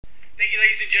Thank you,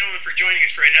 ladies and gentlemen, for joining us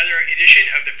for another edition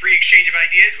of the Free Exchange of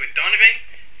Ideas with Donovan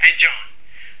and John.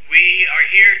 We are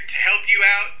here to help you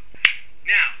out.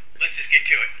 Now, let's just get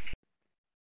to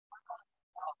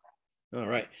it. All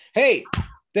right. Hey,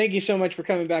 thank you so much for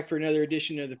coming back for another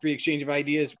edition of the Free Exchange of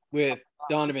Ideas with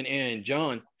Donovan and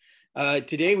John.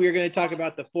 Today, we are going to talk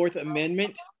about the Fourth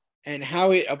Amendment and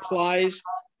how it applies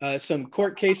some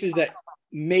court cases that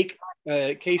make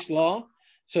case law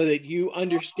so that you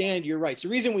understand your rights. The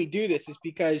reason we do this is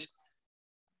because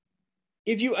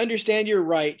if you understand your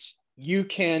rights, you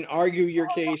can argue your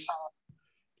case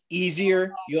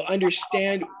easier. You'll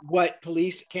understand what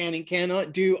police can and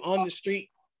cannot do on the street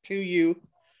to you.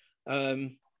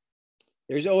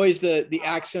 There's always the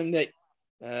axiom that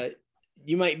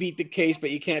you might beat the case,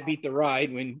 but you can't beat the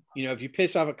ride. When, you know, if you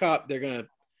piss off a cop, they're going to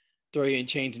throw you in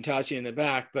chains and toss you in the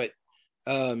back. But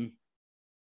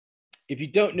if you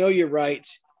don't know your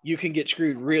rights, you can get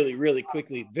screwed really, really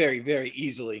quickly, very, very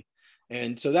easily.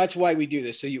 And so that's why we do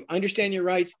this. So you understand your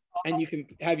rights and you can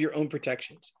have your own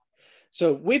protections.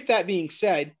 So with that being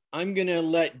said, I'm going to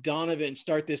let Donovan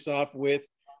start this off with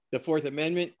the Fourth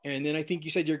Amendment. And then I think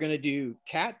you said you're going to do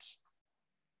cats?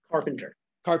 Carpenter.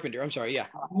 I'm sorry. Yeah.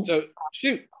 So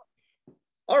shoot.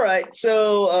 All right.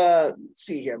 So let's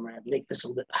see here. I'm going to make this a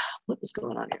little bit. What is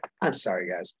going on here? I'm sorry,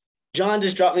 guys. John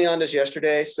just dropped me on this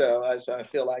yesterday. So I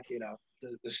feel like, you know,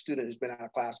 the student who's been out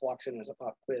of class walks in, there's a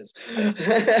pop quiz.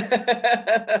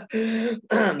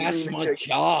 That's my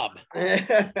job.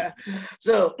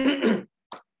 So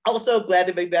also glad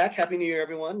to be back. Happy New Year,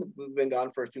 everyone. We've been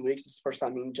gone for a few weeks. This is the first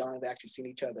time me and John have actually seen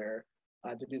each other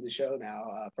to do the show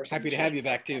now. Happy to have you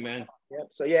back too, man. Yep.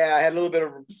 So yeah, I had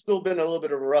still been a little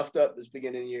bit of a roughed up this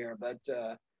beginning of the year, but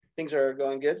things are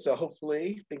going good. So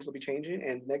hopefully things will be changing.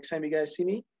 And next time you guys see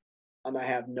me, I'm gonna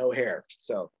have no hair.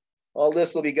 So all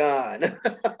this will be gone.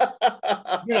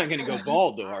 You're not gonna go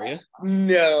bald though, are you?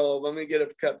 No, I'm gonna get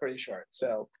it cut pretty short.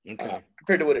 So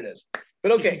compared to what it is.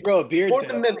 But okay. Grow a beard. Fourth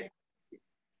Amendment.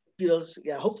 You know,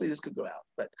 yeah, hopefully this could go out.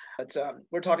 But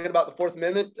we're talking about the Fourth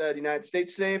Amendment, the United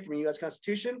States today from the U.S.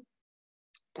 Constitution,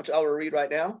 which I will read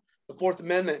right now. The Fourth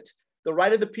Amendment, the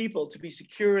right of the people to be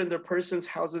secure in their persons,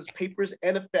 houses, papers,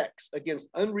 and effects against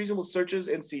unreasonable searches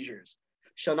and seizures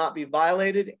shall not be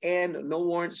violated, and no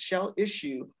warrants shall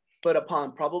issue but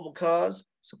upon probable cause,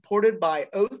 supported by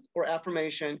oath or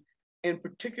affirmation, and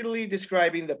particularly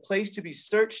describing the place to be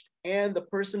searched and the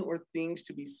person or things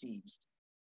to be seized.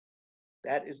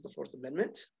 That is the Fourth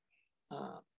Amendment.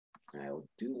 I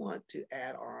do want to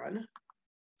add on.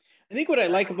 I think what I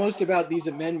like most about these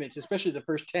amendments, especially the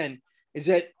first 10, is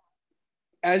that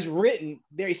as written,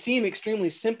 they seem extremely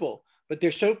simple, but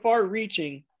they're so far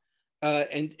reaching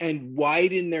and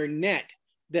wide in their net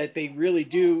that they really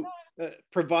do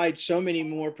provide so many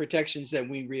more protections than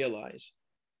we realize.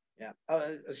 Yeah,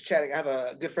 I was chatting. I have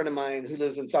a good friend of mine who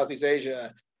lives in Southeast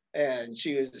Asia, and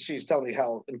she's telling me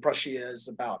how impressed she is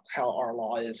about how our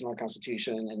law is and our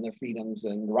Constitution and the freedoms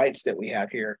and rights that we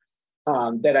have here,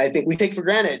 that I think we take for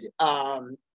granted.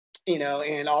 You know,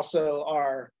 and also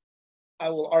I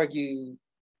will argue,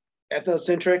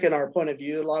 ethnocentric in our point of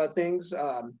view, a lot of things,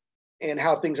 and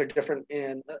how things are different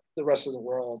in the rest of the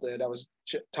world. And I was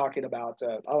talking about,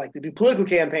 I like to do political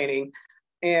campaigning,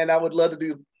 and I would love to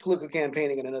do political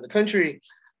campaigning in another country.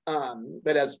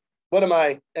 But as one of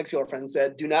my ex-girlfriends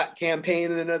said, do not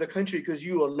campaign in another country because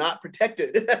you are not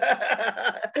protected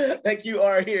like you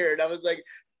are here. And I was like,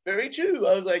 very true.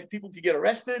 I was like, people could get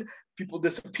arrested, people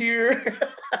disappear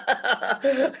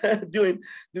doing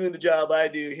the job I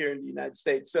do here in the United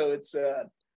States. So it's,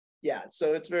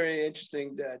 so it's very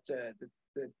interesting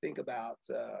to think about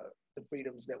the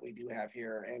freedoms that we do have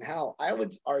here and how I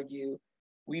would argue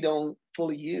we don't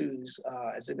fully use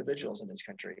as individuals in this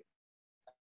country.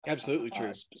 Absolutely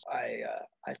true.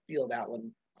 I feel that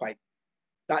one quite,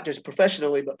 not just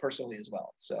professionally, but personally as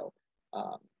well. So,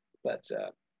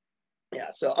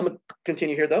 so I'm gonna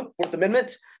continue here though. Fourth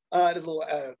Amendment, there's a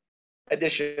little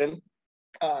addition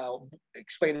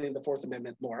explaining the Fourth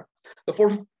Amendment more. The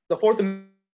Fourth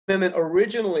Amendment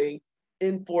originally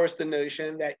enforced the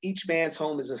notion that each man's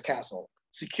home is his castle,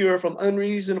 secure from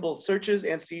unreasonable searches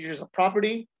and seizures of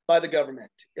property by the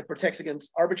government. It protects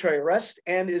against arbitrary arrest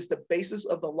and is the basis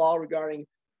of the law regarding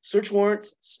search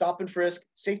warrants, stop and frisk,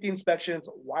 safety inspections,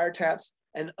 wiretaps,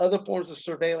 and other forms of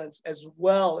surveillance, as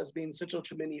well as being central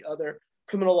to many other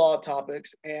criminal law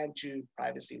topics and to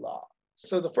privacy law.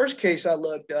 So the first case I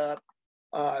looked up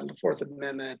on the Fourth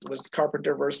Amendment was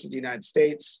Carpenter versus the United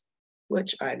States,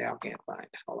 which I now can't find.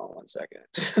 Hold on one second.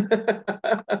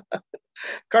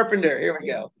 Carpenter, here we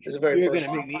go. Is a very You're going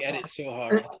to make me edit so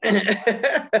hard.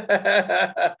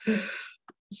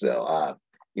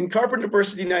 In Carpenter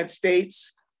versus the United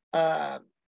States,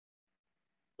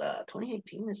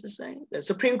 2018, is this saying? The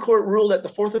Supreme Court ruled that the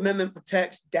Fourth Amendment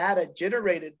protects data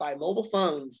generated by mobile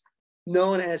phones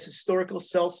known as historical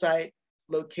cell site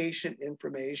location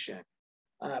information.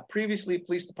 Previously,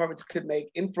 police departments could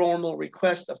make informal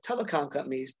requests of telecom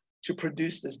companies to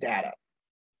produce this data.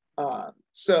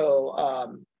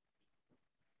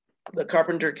 The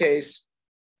Carpenter case,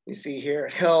 you see here,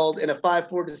 held in a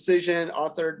 5-4 decision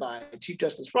authored by Chief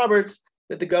Justice Roberts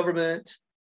that the government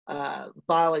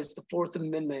violates the Fourth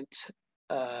Amendment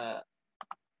by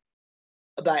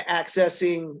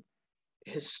accessing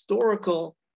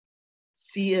historical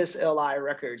CSLI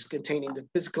records containing the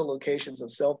physical locations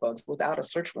of cell phones without a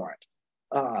search warrant.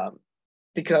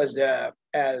 Because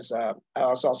as I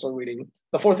was also reading,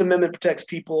 the Fourth Amendment protects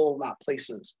people, not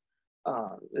places.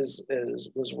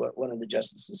 Was what one of the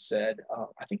justices said.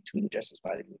 I think two of the justices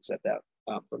might have said that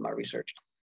from my research.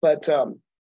 But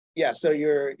yeah, so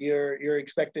you're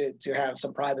expected to have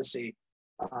some privacy,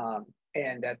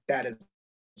 and that is,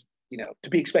 to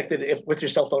be expected if with your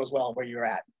cell phone as well, where you're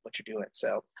at, what you're doing.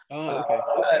 So, okay.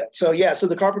 So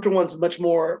the Carpenter one's much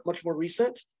more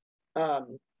recent.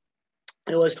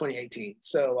 It was 2018.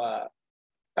 So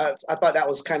I thought that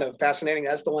was kind of fascinating.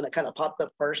 That's the one that kind of popped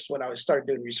up first when I started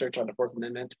doing research on the Fourth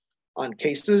Amendment on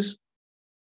cases.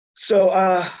 So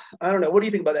I don't know. What do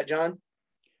you think about that, John?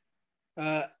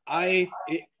 If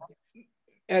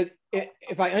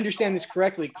I understand this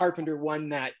correctly, Carpenter won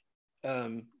that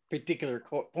particular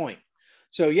point.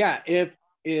 So yeah,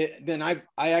 then I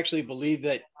actually believe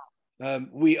that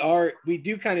we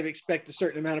do kind of expect a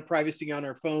certain amount of privacy on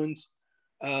our phones,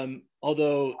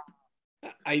 although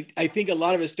I think a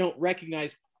lot of us don't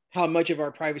recognize how much of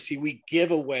our privacy we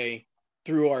give away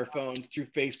through our phones, through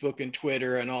Facebook and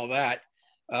Twitter and all that.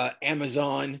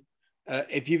 Amazon,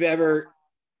 if you've ever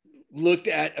looked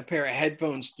at a pair of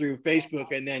headphones through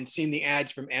Facebook and then seen the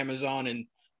ads from Amazon and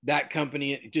that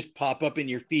company just pop up in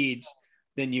your feeds,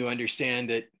 then you understand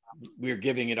that we're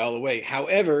giving it all away.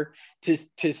 However, to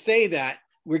say that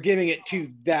we're giving it to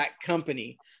that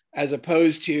company as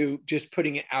opposed to just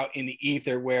putting it out in the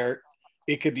ether where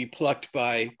it could be plucked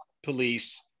by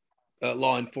police,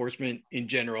 law enforcement in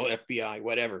general, FBI,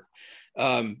 whatever.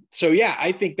 So yeah,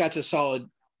 I think that's a solid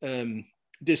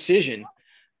decision,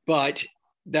 but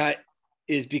that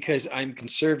is because I'm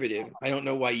conservative. I don't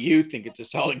know why you think it's a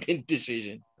solid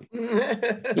decision. Well,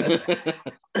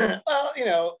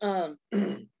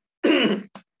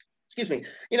 excuse me.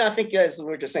 I think as we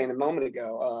were just saying a moment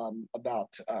ago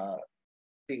about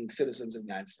being citizens of the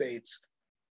United States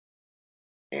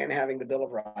and having the Bill of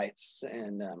Rights,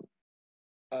 and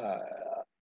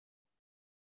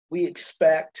we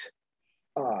expect,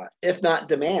 if not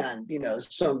demand,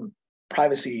 some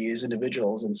privacy as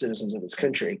individuals and citizens of this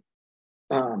country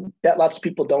that lots of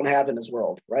people don't have in this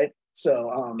world, right?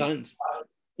 So,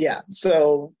 yeah.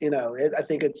 So, I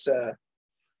think it's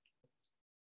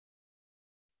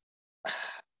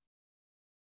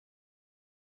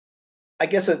I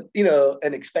guess an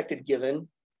expected given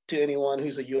to anyone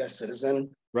who's a U.S.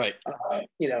 citizen, right?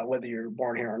 Whether you're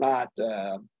born here or not,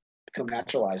 become a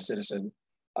naturalized citizen.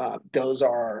 Those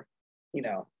are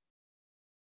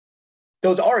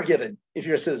given if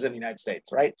you're a citizen of the United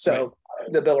States, right? So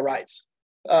right. The Bill of Rights.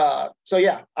 So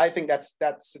yeah, I think that's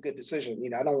a good decision.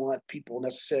 I don't want people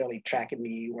necessarily tracking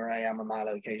me where I am on my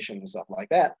location and stuff like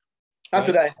that. Not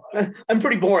that I'm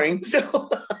pretty boring, so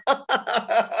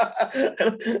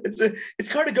it's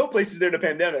hard to go places during the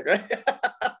pandemic, right?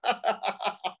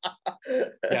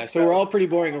 Yeah, so we're all pretty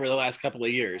boring over the last couple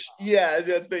of years. Yeah,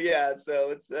 it's been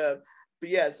so it's so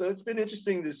it's been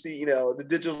interesting to see the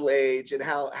digital age and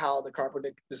how the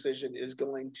Carpenter decision is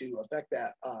going to affect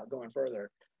that going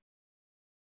further.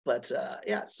 But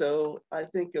yeah, so I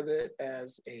think of it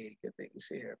as a good thing to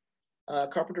see here.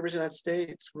 Carpenter versus United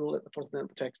States rule that the Fourth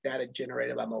Amendment protects data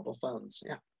generated by mobile phones.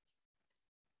 Yeah.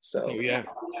 So yeah,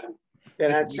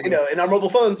 and that's in our mobile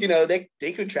phones,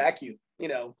 they could track you.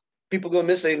 People go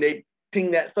missing, they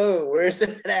ping that phone, where is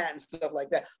it at, and stuff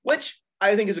like that, which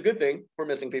I think is a good thing for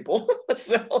missing people.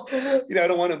 So I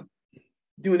don't want them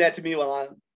doing that to me while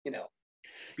I'm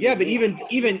yeah, but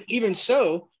even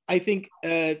so, I think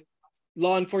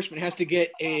law enforcement has to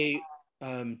get a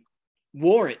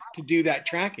warrant to do that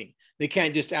tracking. They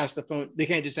can't just ask the phone. They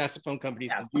can't just ask the phone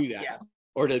companies to do that,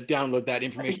 or to download that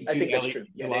information. I think that's true.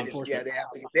 Yeah, law enforcement. They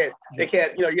have to. They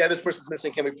can't. This person's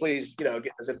missing. Can we please,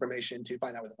 get this information to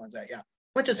find out where the phone's at? Yeah,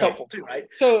 which is helpful too, right?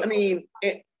 So I'm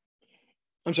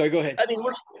sorry. Go ahead.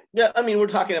 We're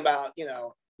talking about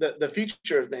the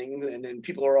future of things, and then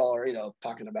people are all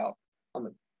talking about on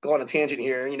the go on a tangent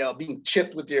here, being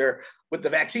chipped with the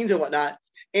vaccines and whatnot.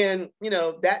 And,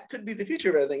 that could be the future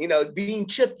of everything, being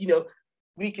chipped,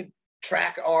 we could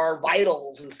track our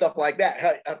vitals and stuff like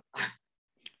that.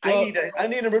 I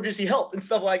need emergency help and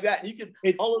stuff like that.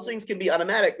 And all those things can be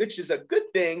automatic, which is a good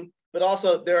thing, but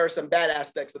also there are some bad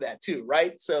aspects of that too,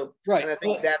 right? So, right. And I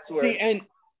think that's where.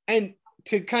 And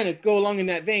to kind of go along in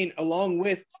that vein, along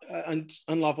with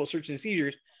unlawful search and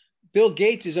seizures, Bill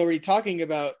Gates is already talking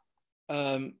about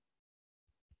what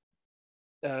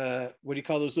do you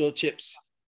call those little chips?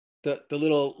 The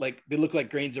little, like, they look like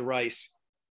grains of rice.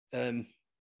 I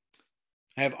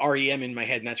have REM in my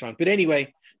head, and that's wrong. But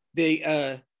anyway, they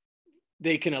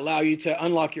can allow you to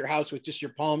unlock your house with just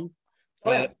your palm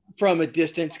from a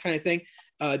distance, kind of thing.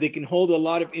 They can hold a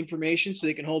lot of information, so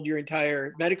they can hold your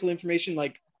entire medical information,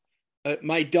 like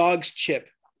my dog's chip,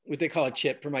 what they call a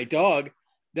chip for my dog,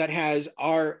 that has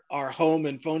our home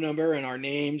and phone number and our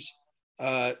names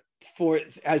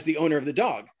as the owner of the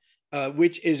dog,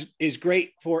 which is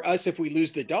great for us if we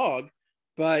lose the dog,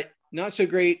 but not so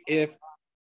great if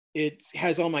it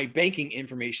has all my banking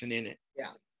information in it.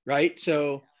 Yeah. Right.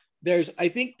 So I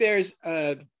think there's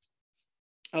a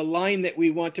line that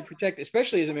we want to protect,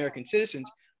 especially as American citizens,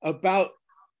 about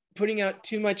putting out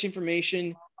too much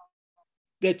information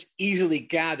that's easily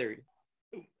gathered.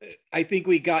 I think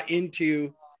we got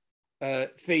into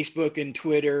Facebook and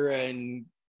Twitter and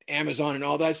Amazon and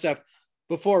all that stuff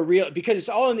because it's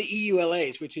all in the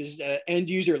EULAs, which is end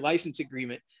user license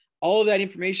agreement. All of that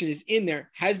information is in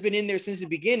there, has been in there since the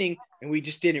beginning, and we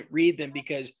just didn't read them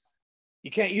because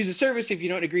you can't use the service if you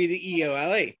don't agree to the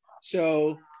EULA.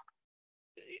 So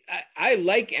I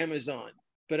like Amazon,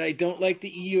 but I don't like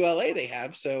the EULA they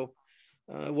have. So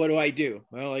what do I do?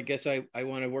 Well, I guess I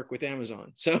want to work with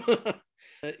Amazon. So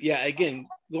yeah, again,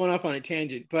 going off on a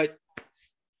tangent, but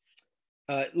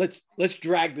let's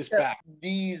drag this back.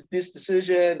 This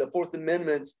decision, the Fourth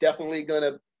Amendment's definitely going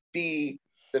to be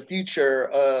the future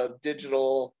of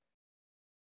digital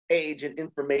age and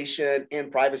information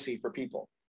and privacy for people.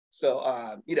 So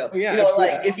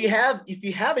like if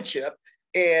you have a chip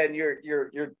and you're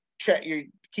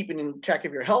keeping track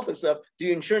of your health and stuff, do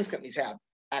insurance companies have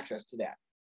access to that?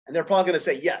 And they're probably going to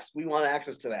say, yes, we want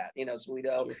access to that. So we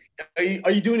know,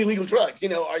 are you doing illegal drugs?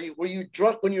 Were you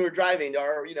drunk when you were driving?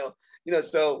 Or,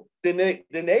 so then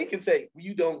they can say,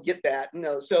 you don't get that.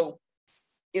 So,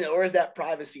 where's that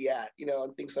privacy at,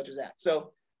 and things such as that.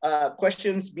 So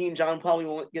questions, me and John probably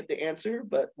won't get the answer,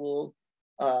 but we'll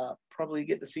probably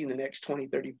get to see in the next 20,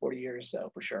 30, 40 years. So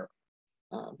for sure.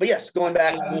 But yes, going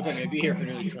back. I don't know if I'm going to be here for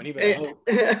another 20, but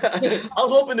I'm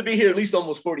hoping to be here at least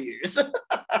almost 40 years.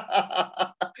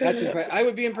 That's impressive. I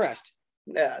would be impressed.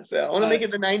 Yeah, so I want to make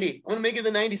it the 90. I want to make it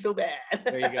the 90 so bad.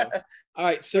 There you go. All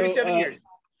right, so 37 years.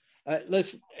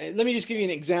 Let me just give you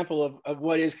an example of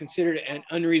what is considered an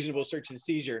unreasonable search and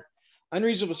seizure.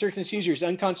 Unreasonable search and seizure is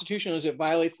unconstitutional as it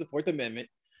violates the Fourth Amendment.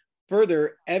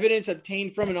 Further, evidence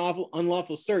obtained from an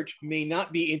unlawful search may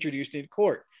not be introduced in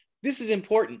court. This is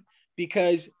important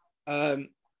because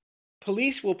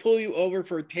police will pull you over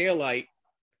for a taillight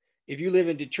if you live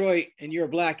in Detroit and you're a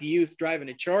black youth driving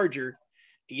a Charger,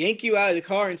 yank you out of the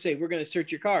car and say, we're going to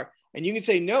search your car. And you can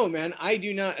say, no, man, I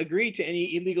do not agree to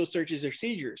any illegal searches or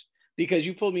seizures because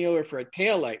you pulled me over for a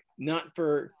taillight, not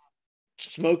for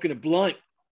smoking a blunt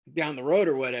down the road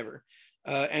or whatever.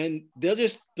 And they'll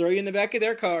just throw you in the back of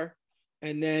their car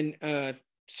and then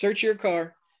search your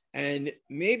car and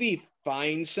maybe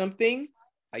find something.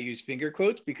 I use finger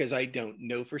quotes because I don't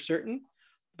know for certain,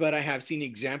 but I have seen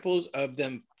examples of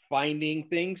them finding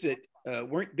things that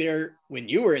weren't there when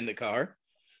you were in the car.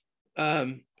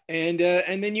 And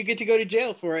then you get to go to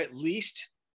jail for at least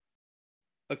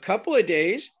a couple of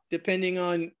days, depending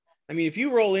on, I mean, if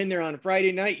you roll in there on a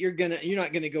Friday night, you're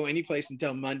not gonna go anyplace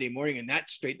until Monday morning, and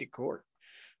that's straight to court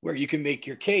where you can make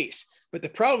your case. But the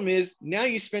problem is now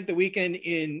you spent the weekend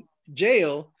in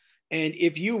jail, and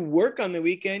if you work on the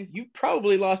weekend, you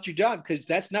probably lost your job because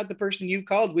that's not the person you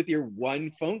called with your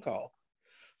one phone call.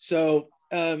 So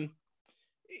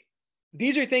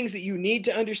these are things that you need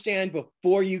to understand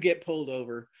before you get pulled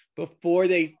over, before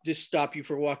they just stop you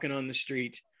for walking on the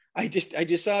street. I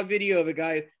just saw a video of a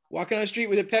guy walking on the street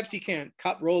with a Pepsi can.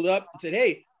 Cop rolled up and said,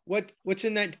 hey, what's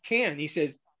in that can? He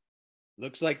says,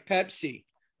 looks like Pepsi.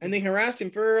 And they harassed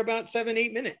him for about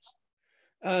 7-8 minutes.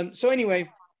 So anyway,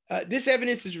 this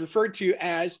evidence is referred to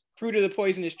as fruit of the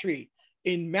poisonous tree.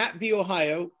 In Mapp v.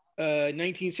 Ohio,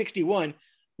 1961,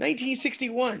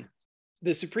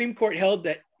 the Supreme Court held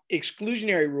that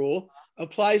exclusionary rule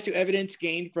applies to evidence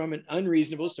gained from an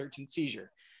unreasonable search and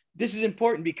seizure. This is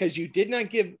important because you did not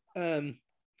give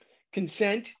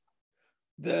consent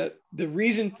The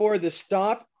reason for the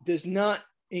stop does not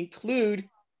include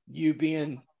you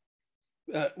being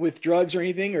with drugs or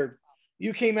anything, or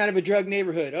you came out of a drug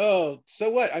neighborhood. Oh, so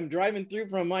what? I'm driving through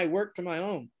from my work to my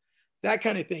home. That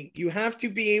kind of thing. You have to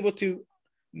be able to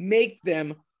make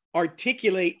them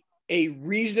articulate a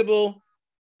reasonable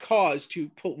cause to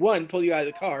pull you out of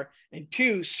the car, and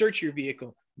two, search your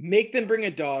vehicle. Make them bring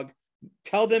a dog.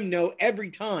 Tell them no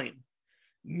every time.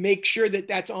 Make sure that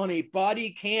that's on a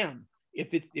body cam. If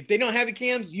they don't have a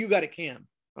cams, you got a cam.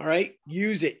 All right,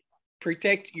 use it.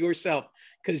 Protect yourself,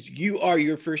 because you are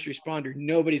your first responder.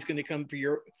 Nobody's going to come to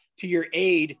your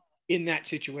aid in that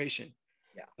situation.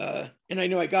 Yeah. And I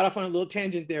know I got off on a little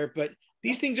tangent there, but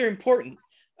these things are important.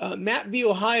 Matt v.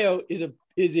 Ohio is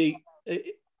a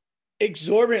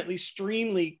exorbitantly,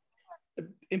 extremely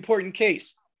important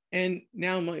case. And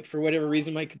now for whatever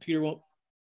reason, my computer won't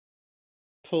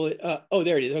pull it up. Oh,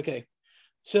 there it is. Okay.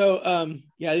 So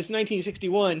yeah, this is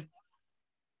 1961.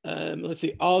 Let's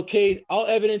see. All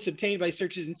evidence obtained by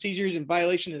searches and seizures in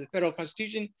violation of the federal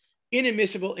constitution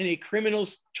inadmissible in a criminal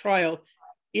trial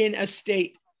in a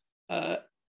state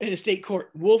court.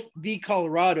 Wolf v.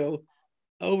 Colorado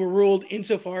overruled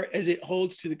insofar as it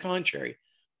holds to the contrary.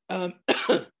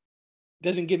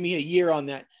 Doesn't give me a year on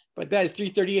that, but that is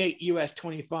 338 U.S.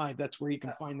 25. That's where you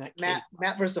can find that case.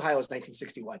 Matt versus Ohio is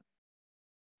 1961.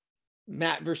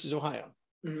 Matt versus Ohio.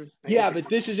 Mm-hmm. Yeah, but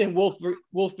this is in Wolf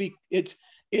v. It's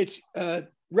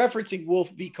referencing Wolf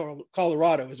v.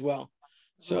 Colorado as well.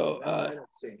 So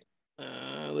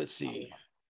let's see.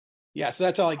 Yeah, so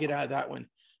that's all I get out of that one.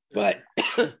 But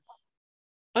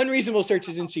unreasonable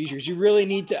searches and seizures, you really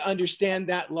need to understand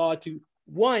that law to,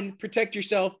 one, protect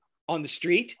yourself on the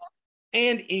street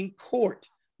and in court,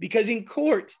 because in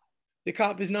court the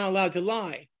cop is not allowed to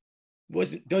lie.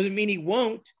 Doesn't mean he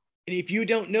won't. And if you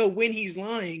don't know when he's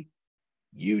lying,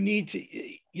 you're going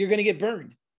to get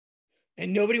burned.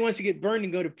 And nobody wants to get burned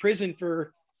and go to prison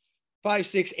for 5,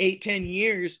 6, 8, 10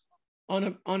 years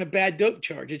on a bad dope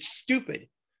charge. It's stupid.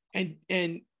 And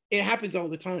it happens all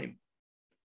the time.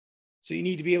 So you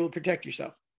need to be able to protect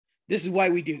yourself. This is why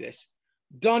we do this.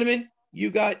 Donovan, you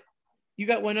got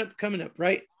one coming up,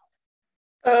 right?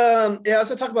 Yeah, I was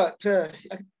gonna talk about you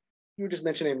were just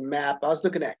mentioning map. I was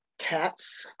looking at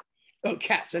cats. Oh,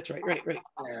 cats, that's right.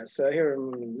 Yeah, so here,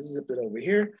 zip it over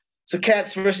here. So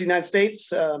Cats versus the United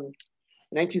States,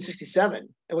 1967.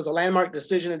 It was a landmark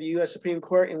decision of the U.S. Supreme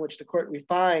Court in which the court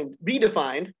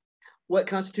redefined what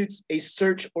constitutes a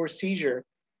search or seizure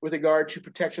with regard to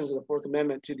protections of the Fourth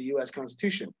Amendment to the U.S.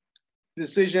 Constitution. The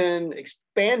decision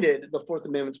expanded the Fourth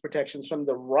Amendment's protections from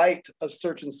the right of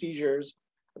search and seizures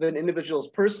of an individual's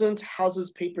persons, houses,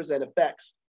 papers, and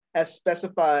effects, as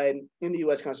specified in the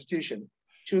U.S. Constitution,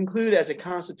 to include as a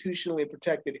constitutionally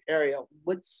protected area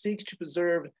what seeks to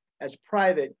preserve as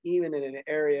private, even in an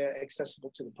area accessible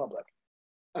to the public.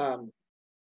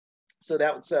 So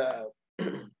that's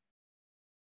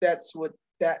what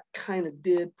that kind of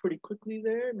did pretty quickly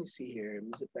there. Let me see here. Let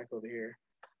me zip back over here.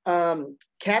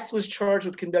 Katz was charged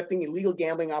with conducting illegal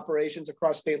gambling operations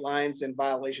across state lines in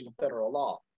violation of federal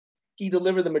law. He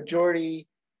delivered the majority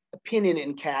opinion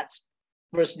in Katz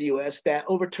versus the U.S. that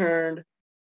overturned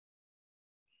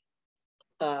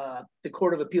the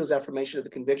Court of Appeals affirmation of the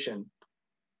conviction.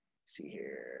 Let's see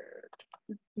here.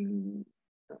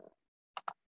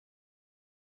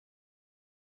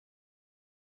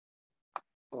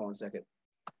 Hold on a second.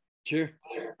 Sure.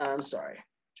 I'm sorry.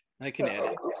 I can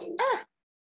add it.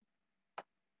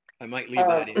 I might leave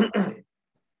that in.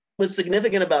 What's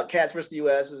significant about Katz versus the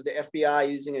U.S. is the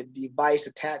FBI using a device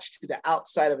attached to the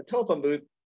outside of a telephone booth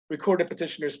recorded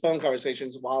petitioner's phone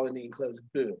conversations while in the enclosed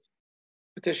booth.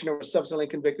 Petitioner was subsequently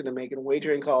convicted of making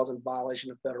wagering calls in violation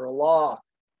of federal law.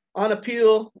 On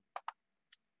appeal,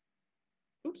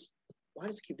 oops, why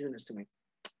does it keep doing this to me?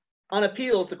 On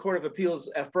appeals, the Court of Appeals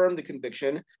affirmed the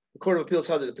conviction. The Court of Appeals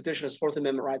held that the petitioner's Fourth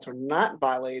Amendment rights were not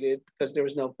violated because there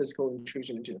was no physical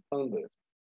intrusion into the phone booth.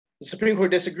 The Supreme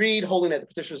Court disagreed, holding that the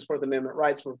petitioner's Fourth Amendment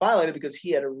rights were violated because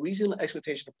he had a reasonable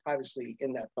expectation of privacy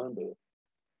in that phone booth.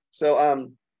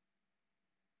 So,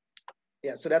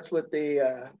 yeah, so that's what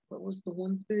what was the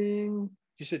one thing?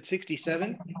 You said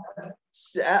 67?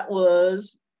 That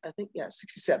was, I think, yeah,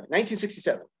 67,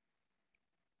 1967.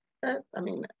 I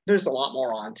mean, there's a lot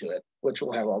more onto it, which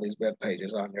will have all these web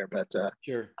pages on there, but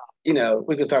sure. You know,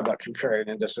 we can talk about concurrent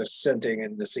and dissenting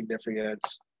and the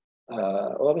significance.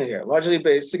 Let me hear. Largely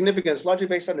based on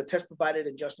the test provided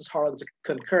in Justice Harlan's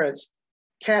concurrence.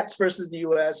 Katz versus the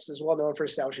U.S. is well known for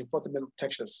establishing Fourth Amendment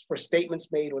protections for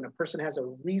statements made when a person has a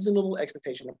reasonable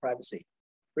expectation of privacy,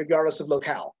 regardless of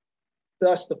locale.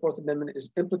 Thus, the Fourth Amendment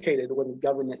is implicated when the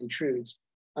government intrudes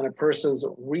on a person's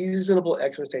reasonable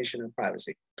expectation of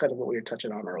privacy, kind of what we were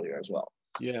touching on earlier as well.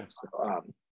 Yeah. So,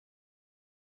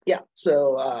 yeah.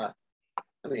 So, I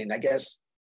mean, I guess,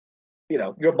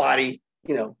 your body,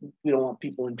 we don't want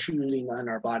people intruding on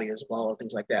our body as well, or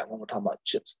things like that when we're talking about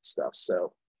chips and stuff.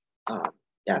 So,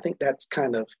 yeah, I think that's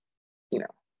kind of,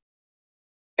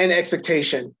 an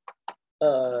expectation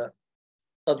of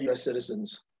U.S.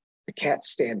 citizens, the CAT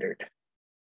standard.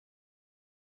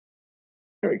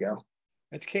 There we go.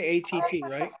 That's KATT,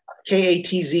 right?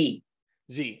 KATZ.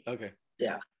 Z. Okay.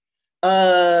 Yeah.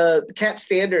 The CAT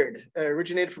standard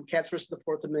originated from Cats versus the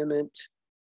Fourth Amendment.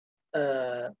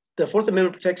 The Fourth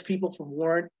Amendment protects people from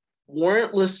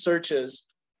warrantless searches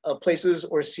of places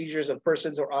or seizures of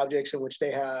persons or objects in which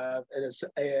they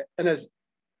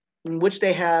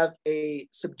have a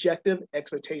subjective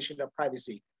expectation of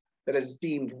privacy that is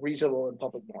deemed reasonable in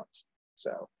public norms.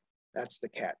 So that's the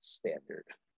CAT standard.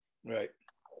 Right.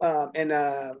 And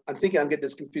I'm thinking I'm getting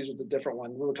this confused with a different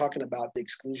one. We were talking about the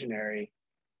exclusionary.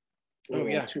 Oh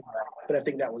yeah. But I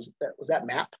think was that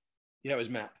MAP. Yeah, it was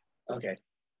MAP. Okay.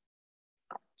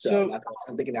 So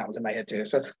I'm thinking that was in my head too.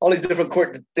 So all these different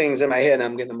court things in my head,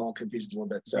 I'm getting them all confused a little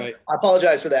bit. So right. I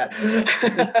apologize for that.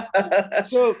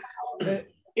 So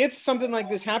if something like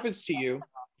this happens to you,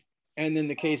 and then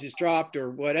the case is dropped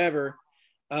or whatever,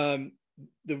 the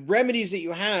remedies that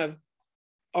you have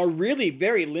are really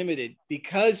very limited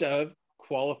because of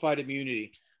qualified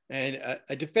immunity. And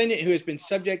a defendant who has been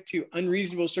subject to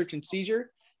unreasonable search and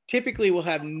seizure typically will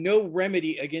have no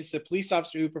remedy against the police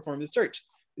officer who performed the search.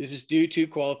 This is due to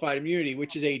qualified immunity,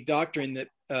 which is a doctrine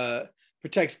that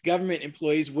protects government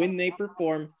employees when they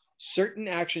perform certain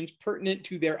actions pertinent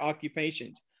to their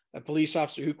occupations. A police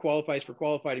officer who qualifies for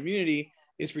qualified immunity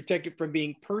is protected from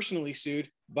being personally sued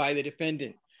by the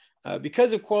defendant.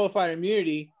 Because of qualified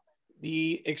immunity,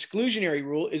 the exclusionary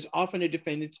rule is often a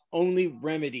defendant's only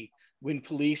remedy when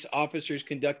police officers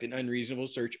conduct an unreasonable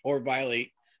search or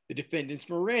violate the defendant's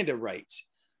Miranda rights.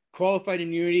 Qualified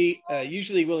immunity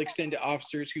usually will extend to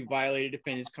officers who violate a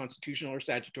defendant's constitutional or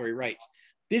statutory rights.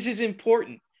 This is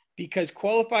important because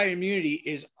qualified immunity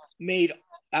is made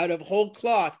out of whole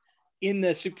cloth in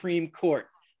the Supreme Court.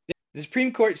 The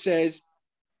Supreme Court says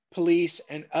police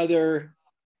and other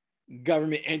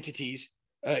government entities,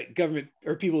 government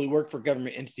or people who work for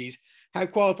government entities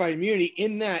have qualified immunity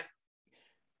in that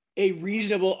a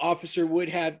reasonable officer would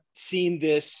have seen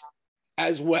this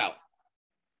as well.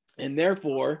 And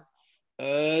therefore,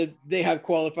 they have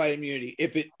qualified immunity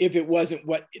if it wasn't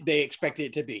what they expected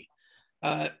it to be.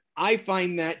 I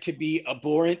find that to be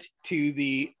abhorrent to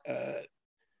the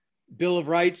Bill of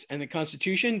Rights and the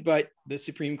Constitution, but the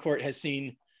Supreme Court has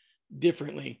seen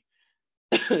differently.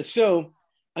 So,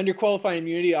 under qualified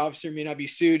immunity, officer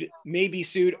may be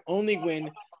sued only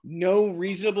when no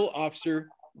reasonable officer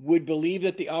would believe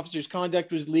that the officer's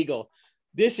conduct was legal.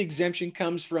 This exemption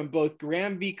comes from both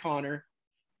Graham v. Connor,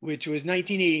 which was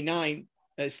 1989,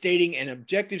 stating an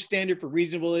objective standard for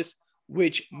reasonableness,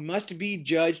 which must be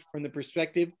judged from the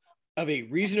perspective of a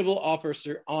reasonable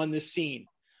officer on the scene.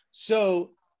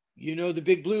 So, the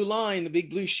big blue line, the big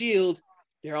blue shield,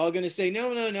 they're all going to say,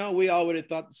 no, we all would have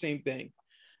thought the same thing.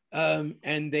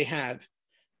 And they have.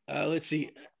 Let's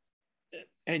see.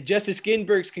 And Justice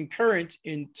Ginsburg's concurrence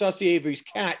in Saucier v.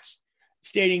 Katz,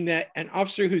 stating that an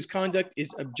officer whose conduct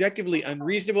is objectively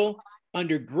unreasonable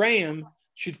under Graham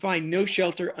should find no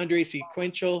shelter under a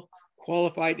sequential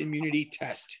qualified immunity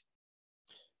test.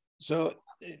 So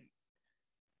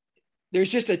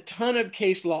there's just a ton of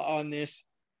case law on this.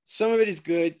 Some of it is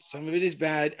good, some of it is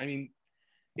bad. I mean,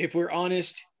 if we're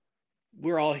honest,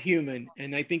 we're all human.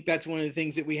 And I think that's one of the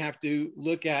things that we have to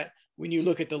look at when you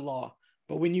look at the law.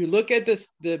 But when you look at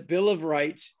the Bill of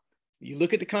Rights, you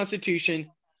look at the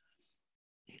Constitution,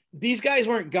 these guys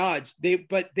weren't gods,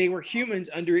 but they were humans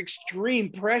under extreme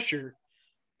pressure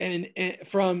and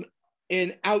from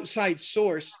an outside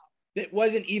source that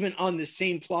wasn't even on the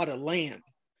same plot of land.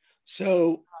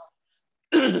 So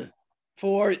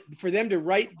for them to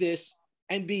write this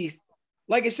and be,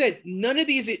 like I said, none of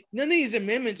these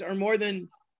amendments are more than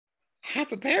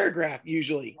half a paragraph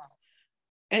usually.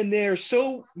 And they're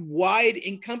so wide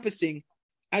encompassing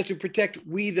as to protect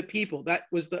we the people. That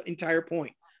was the entire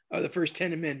point of the first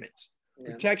 10 amendments.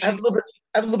 Yeah. Protection. I have a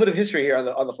little bit of history here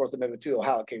on the Fourth Amendment too,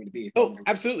 how it came to be. Oh,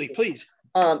 absolutely, please.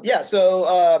 So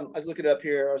I was looking it up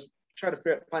here. I was trying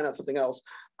to find out something else,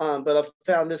 but I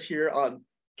found this here on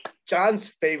John's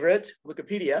favorite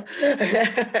Wikipedia.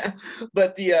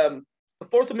 But the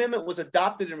Fourth Amendment was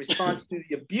adopted in response to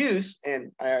the abuse,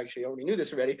 and I actually already knew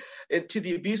this already, to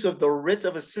the abuse of the writ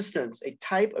of assistance, a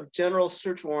type of general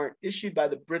search warrant issued by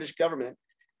the British government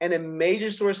and a major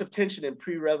source of tension in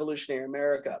pre-revolutionary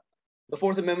America. The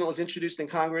Fourth Amendment was introduced in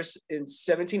Congress in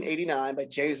 1789 by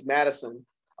James Madison,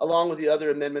 along with the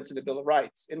other amendments in the Bill of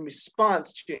Rights, in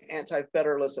response to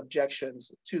anti-federalist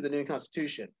objections to the new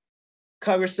Constitution.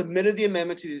 Congress submitted the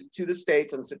amendment to the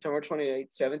states on September 28,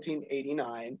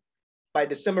 1789. By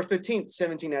December 15,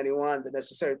 1791, the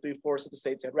necessary 3/4 of the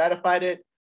states had ratified it.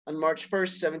 On March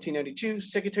 1st, 1792,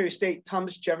 Secretary of State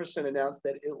Thomas Jefferson announced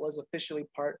that it was officially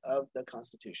part of the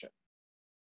Constitution.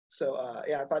 So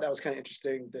yeah, I thought that was kind of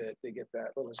interesting to get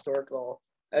that little historical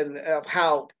and of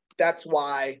how that's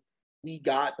why we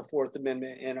got the Fourth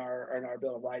Amendment in our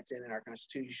Bill of Rights and in our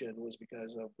Constitution, was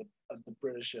because of the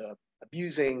British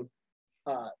abusing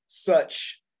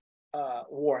such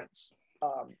warrants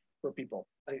for people,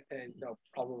 and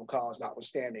probable cause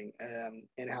notwithstanding,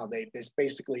 and how they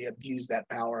basically abused that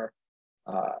power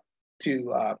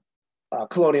to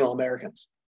colonial Americans.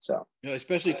 So,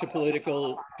 especially to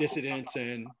political dissidents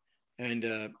and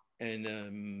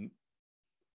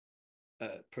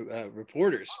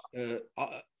reporters.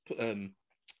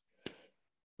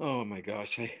 Oh my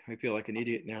gosh, I feel like an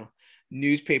idiot now.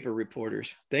 Newspaper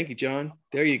reporters. Thank you, John.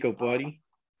 There you go, buddy.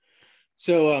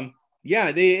 So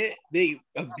yeah, they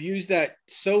abused that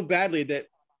so badly that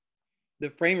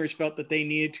the framers felt that they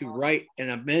needed to write an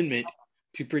amendment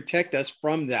to protect us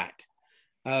from that.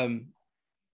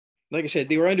 Like I said,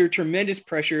 they were under tremendous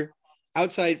pressure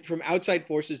from outside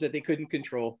forces that they couldn't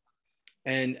control,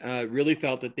 and really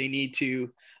felt that they need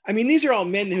to. I mean, these are all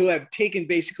men who have taken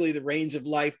basically the reins of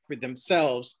life for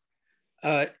themselves,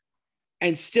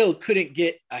 and still couldn't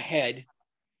get ahead,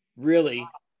 really,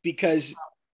 because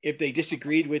if they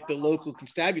disagreed with the local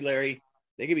constabulary,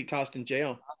 they could be tossed in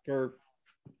jail for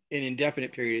an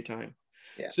indefinite period of time.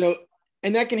 Yeah. So,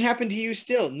 and that can happen to you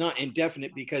still, not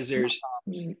indefinite, because there's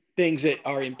things that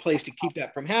are in place to keep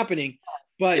that from happening.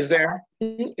 But is there?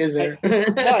 But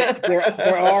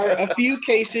there are a few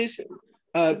cases.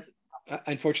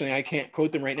 Unfortunately, I can't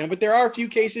quote them right now, but there are a few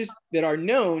cases that are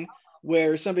known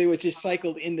where somebody was just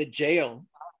cycled in the jail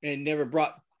and never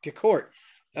brought to court,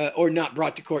 or not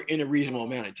brought to court in a reasonable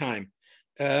amount of time.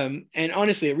 And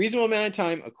honestly, a reasonable amount of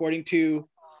time, according to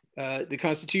the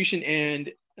Constitution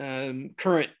and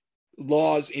current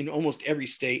laws in almost every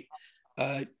state,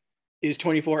 is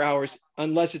 24 hours,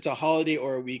 unless it's a holiday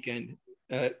or a weekend.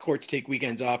 Courts take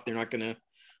weekends off. They're not going to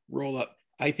roll up.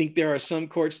 I think there are some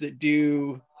courts that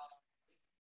do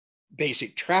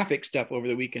basic traffic stuff over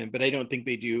the weekend, but I don't think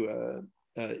they do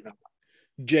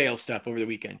jail stuff over the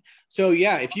weekend. So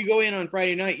yeah, if you go in on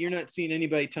Friday night, you're not seeing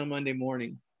anybody till Monday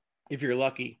morning, if you're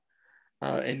lucky.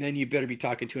 And then you better be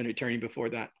talking to an attorney before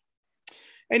that.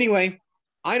 Anyway,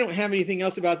 I don't have anything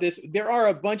else about this. There are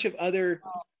a bunch of other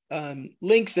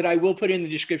links that I will put in the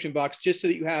description box, just so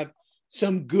that you have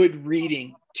some good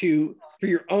reading for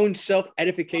your own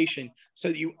self-edification, so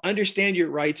that you understand your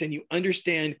rights and you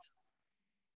understand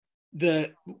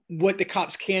what the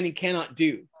cops can and cannot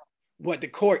do, what the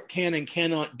court can and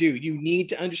cannot do. You need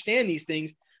to understand these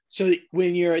things, so that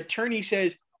when your attorney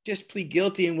says, just plead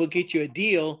guilty and we'll get you a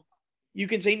deal, you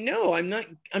can say, no, I'm not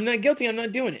guilty. I'm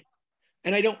not doing it.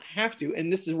 And I don't have to.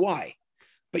 And this is why.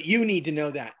 But you need to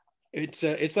know that.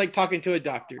 It's like talking to a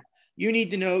doctor. You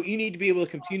need to know, you need to be able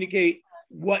to communicate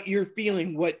what you're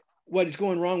feeling, what is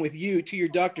going wrong with you to your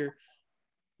doctor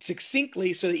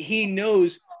succinctly, so that he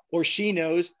knows or she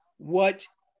knows what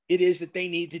it is that they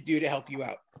need to do to help you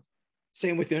out.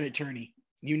 Same with an attorney.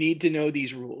 You need to know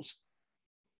these rules.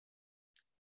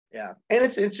 Yeah. And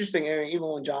it's interesting, Aaron, even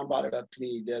when John brought it up to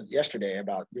me yesterday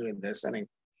about doing this, I mean,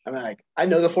 like, I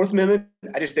know the Fourth Amendment.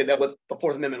 I just didn't know what the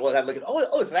Fourth Amendment was. I look at,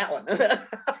 oh, it's that one.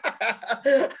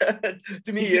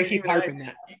 To me, he's gonna keep harping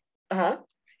that. Huh?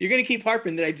 You're gonna keep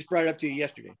harping that I just brought it up to you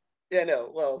yesterday. Yeah,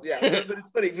 no. Well, yeah, but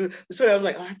it's funny. It's funny. I was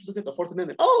like, I have to look at the Fourth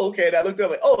Amendment. Oh, okay. And I looked at it,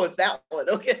 I'm like, oh, it's that one.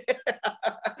 Okay.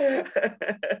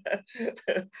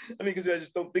 I mean, because I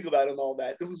just don't think about them all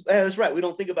that. That's right. We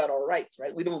don't think about our rights,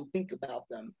 right? We don't think about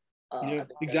them. Yeah,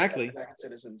 exactly. As American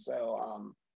citizens.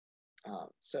 So,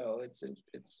 so it's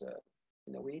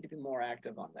we need to be more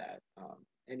active on that.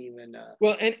 And even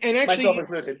well, and actually, myself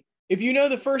included. If you know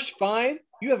the first 5,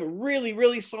 you have a really,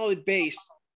 really solid base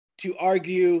to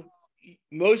argue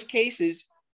most cases,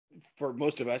 for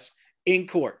most of us, in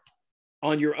court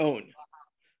on your own.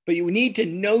 But you need to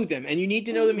know them, and you need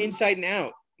to know them inside and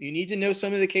out. You need to know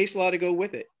some of the case law to go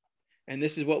with it. And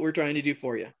this is what we're trying to do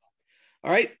for you.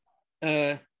 All right.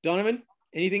 Donovan,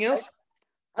 anything else?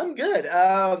 I'm good.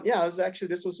 Yeah,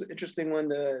 this was an interesting one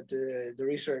to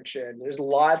research, and there's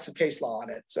lots of case law on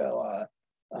it. So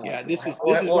yeah,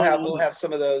 we'll have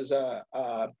some of those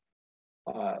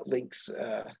links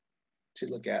to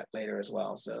look at later as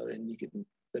well. So, and you can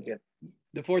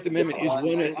The Fourth Amendment is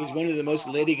one of the most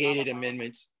litigated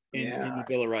amendments in the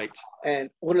Bill of Rights. And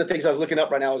one of the things I was looking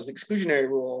up right now is the exclusionary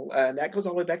rule, and that goes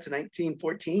all the way back to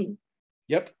 1914.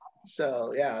 Yep.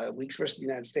 So yeah, Weeks versus the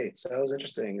United States. So that was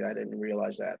interesting. I didn't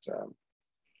realize that.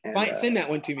 Send that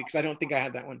one to me because I don't think I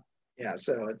have that one. Yeah,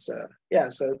 so it's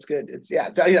so it's good. It's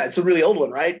a really old one,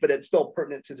 right? But it's still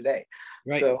pertinent to today.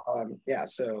 Right. So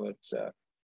so it's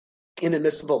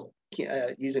inadmissible.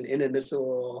 Using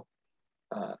inadmissible.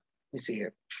 Let me see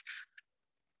here.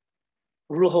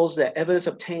 Rule holds that evidence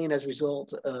obtained as a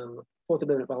result of Fourth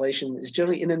Amendment violation is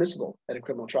generally inadmissible at a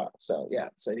criminal trial. So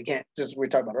so you can't, just we were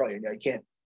talking about earlier, you can't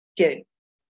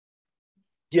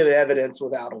give evidence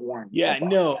without a warrant. Yeah,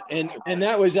 no, and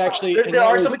that was actually there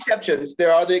are some exceptions.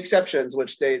 There are the exceptions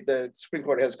which the Supreme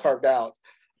Court has carved out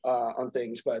on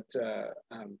things, but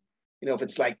if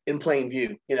it's like in plain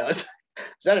view, is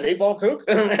that an 8-ball Coke?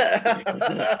 No,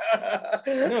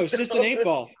 it's just an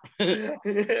 8-ball.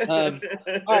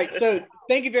 All right, so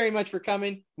thank you very much for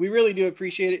coming. We really do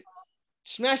appreciate it.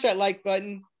 Smash that like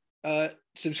button,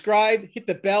 subscribe, hit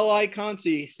the bell icon so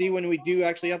you see when we do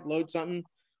actually upload something.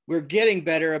 We're getting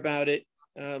better about it.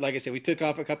 Like I said, we took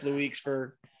off a couple of weeks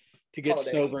to get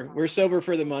sober. We're sober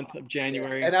for the month of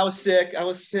January. And I was sick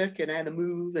and I had to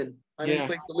move and I need a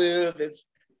place to live. It's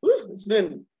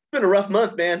been a rough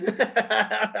month, man.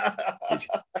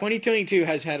 2022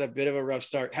 has had a bit of a rough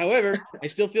start. However, I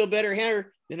still feel better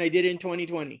here than I did in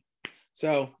 2020.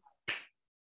 So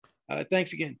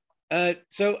thanks again.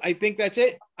 So I think that's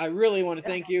it. I really want to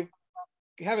thank you.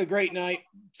 Have a great night.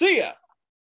 See ya.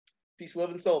 Peace, love,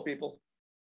 and soul, people.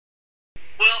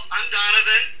 Well, I'm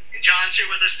Donovan, and John's here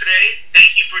with us today.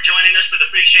 Thank you for joining us for the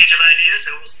Free Exchange of Ideas,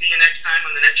 and we'll see you next time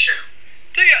on the next show.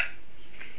 See ya.